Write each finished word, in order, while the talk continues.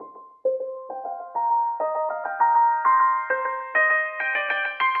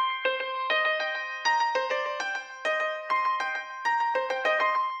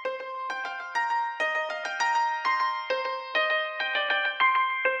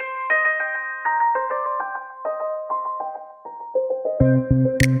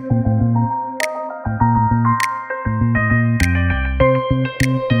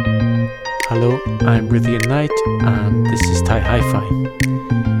Hello, I'm Brithian Knight and this is Thai Hi-Fi.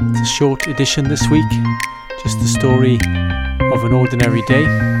 It's a short edition this week, just the story of an ordinary day.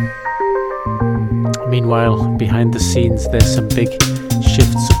 Meanwhile, behind the scenes there's some big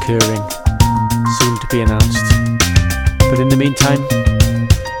shifts occurring, soon to be announced. But in the meantime,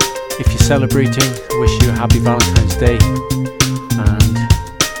 if you're celebrating, I wish you a happy Valentine's Day and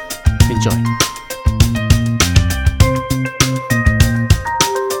enjoy.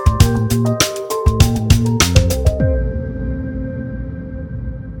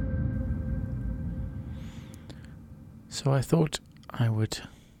 So I thought I would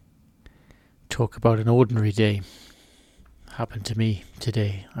talk about an ordinary day. Happened to me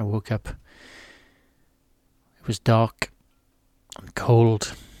today. I woke up. It was dark and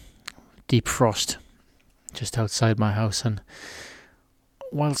cold, deep frost just outside my house, and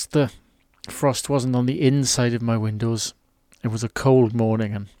whilst the frost wasn't on the inside of my windows, it was a cold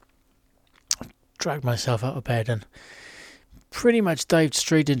morning, and I dragged myself out of bed and pretty much dived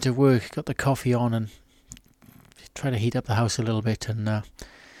straight into work. Got the coffee on and tried to heat up the house a little bit, and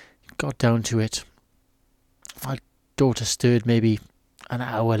got down to it. My daughter stirred maybe an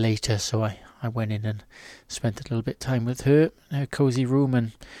hour later, so I went in and spent a little bit of time with her in her cosy room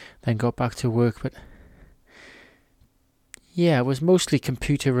and then got back to work. But yeah, it was mostly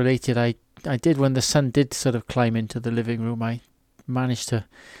computer related. I did, when the sun did sort of climb into the living room, I managed to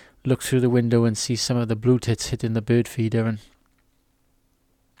look through the window and see some of the blue tits hitting the bird feeder, and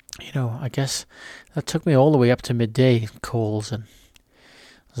I guess that took me all the way up to midday. Calls and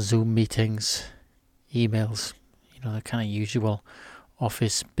Zoom meetings, emails, the kind of usual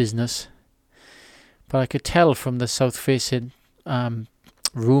office business. But I could tell from the south-facing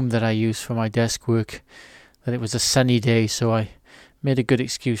room that I use for my desk work that it was a sunny day, so I made a good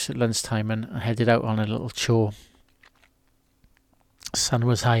excuse at lunchtime and I headed out on a little chore. Sun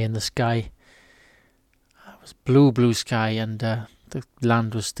was high in the sky. It was blue sky, and the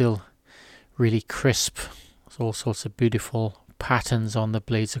land was still really crisp. There's all sorts of beautiful patterns on the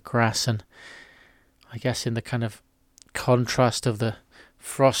blades of grass, and I guess in the kind of contrast of the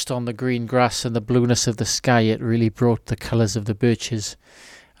frost on the green grass and the blueness of the sky, it really brought the colours of the birches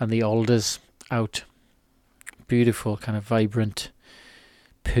and the alders out. Beautiful kind of vibrant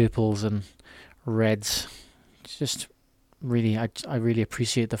purples and reds. It's just really, I really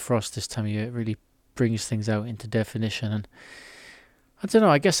appreciate the frost this time of year. It really brings things out into definition, and I don't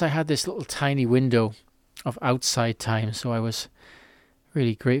know, I guess I had this little tiny window of outside time, so I was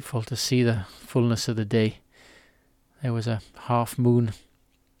really grateful to see the fullness of the day. There was a half moon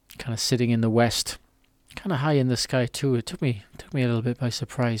kind of sitting in the west, kind of high in the sky too. It took me a little bit by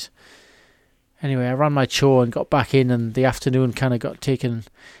surprise. Anyway, I ran my chore and got back in, and the afternoon kind of got taken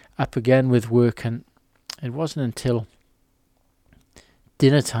up again with work, and it wasn't until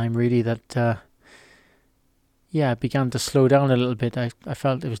dinner time really that I began to slow down a little bit. I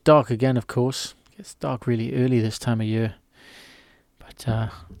felt it was dark again, of course. It gets dark really early this time of year. But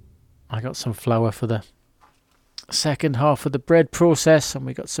I got some flour for the second half of the bread process, and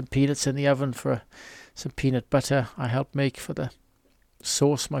we got some peanuts in the oven for some peanut butter I helped make for the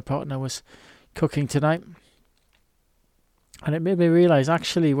sauce my partner was cooking tonight. And it made me realise,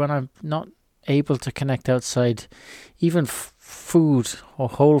 actually, when I'm not able to connect outside, even food or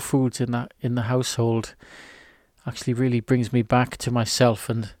whole foods in the household actually really brings me back to myself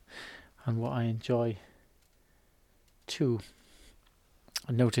and what I enjoy too.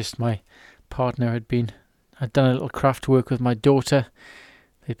 I noticed my partner had done a little craft work with my daughter.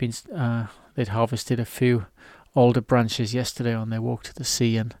 They'd harvested a few alder branches yesterday on their walk to the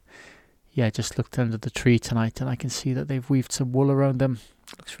sea, and just looked under the tree tonight and I can see that they've weaved some wool around them.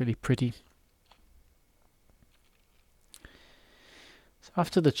 Looks really pretty. So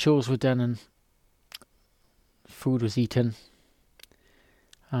after the chores were done and food was eaten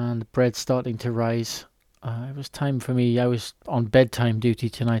and the bread starting to rise, it was time for me. I was on bedtime duty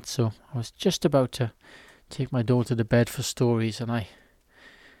tonight, so I was just about to take my daughter to bed for stories, and I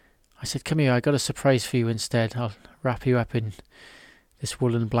said, come here, I got a surprise for you instead. I'll wrap you up in this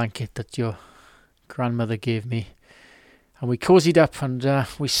woolen blanket that your grandmother gave me. And we cozied up and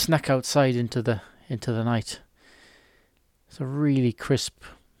we snuck outside into the night. It's a really crisp,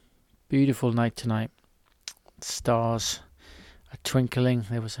 beautiful night tonight. Stars are twinkling.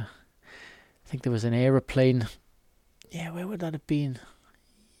 I think there was an aeroplane. Yeah, where would that have been?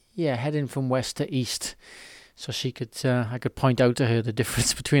 Yeah, heading from west to east. So I could point out to her the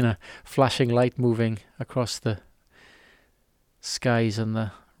difference between a flashing light moving across the skies and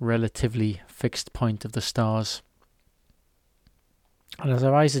the relatively fixed point of the stars. And as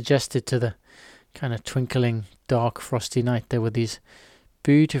our eyes adjusted to the kind of twinkling, dark, frosty night, there were these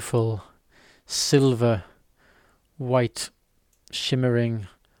beautiful silver, white, shimmering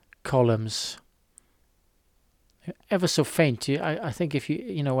columns. Ever so faint. I think if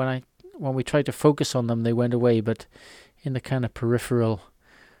when we tried to focus on them, they went away, but in the kind of peripheral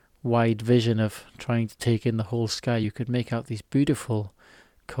wide vision of trying to take in the whole sky, you could make out these beautiful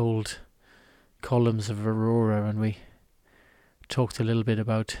cold columns of aurora. And we talked a little bit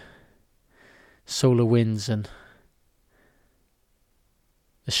about solar winds and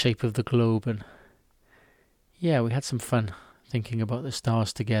the shape of the globe, and yeah, we had some fun thinking about the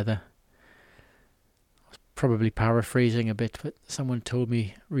stars together. I was probably paraphrasing a bit, but someone told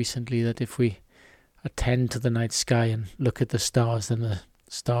me recently that if we attend to the night sky and look at the stars, then the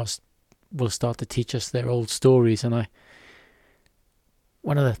stars will start to teach us their old stories. And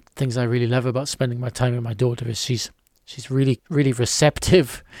one of the things I really love about spending my time with my daughter is she's really, really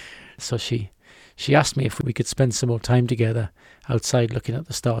receptive. So she asked me if we could spend some more time together outside looking at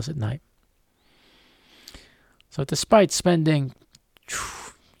the stars at night. So despite spending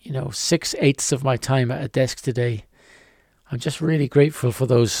 6/8 of my time at a desk today, I'm just really grateful for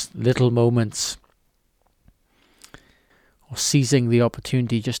those little moments, or seizing the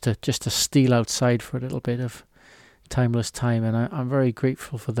opportunity just to steal outside for a little bit of timeless time. And I'm very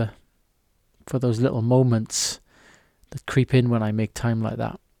grateful for those little moments that creep in when I make time like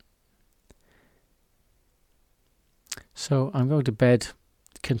that. So I'm going to bed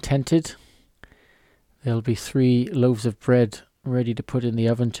contented. There'll be 3 loaves of bread ready to put in the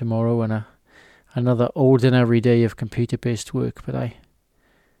oven tomorrow, and another ordinary day of computer-based work. But I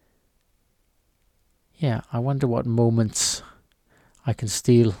wonder what moments I can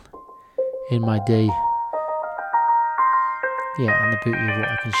steal in my day. Yeah, and the beauty of what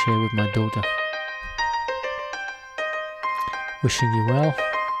I can share with my daughter. Wishing you well.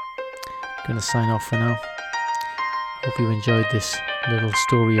 Going to sign off for now. Hope you enjoyed this little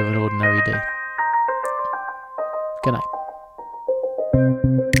story of an ordinary day. Good night.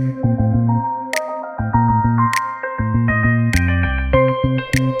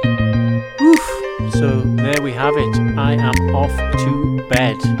 So there we have it. I am off to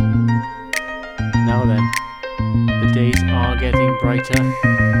bed. Now then, the days are getting brighter.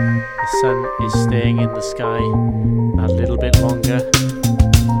 The sun is staying in the sky a little bit longer.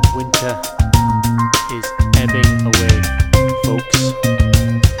 Winter is ebbing away, folks.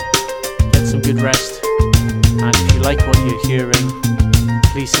 Get some good rest. And if you like what you're hearing,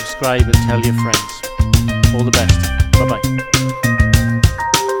 please subscribe and tell your friends. All the best. Bye-bye.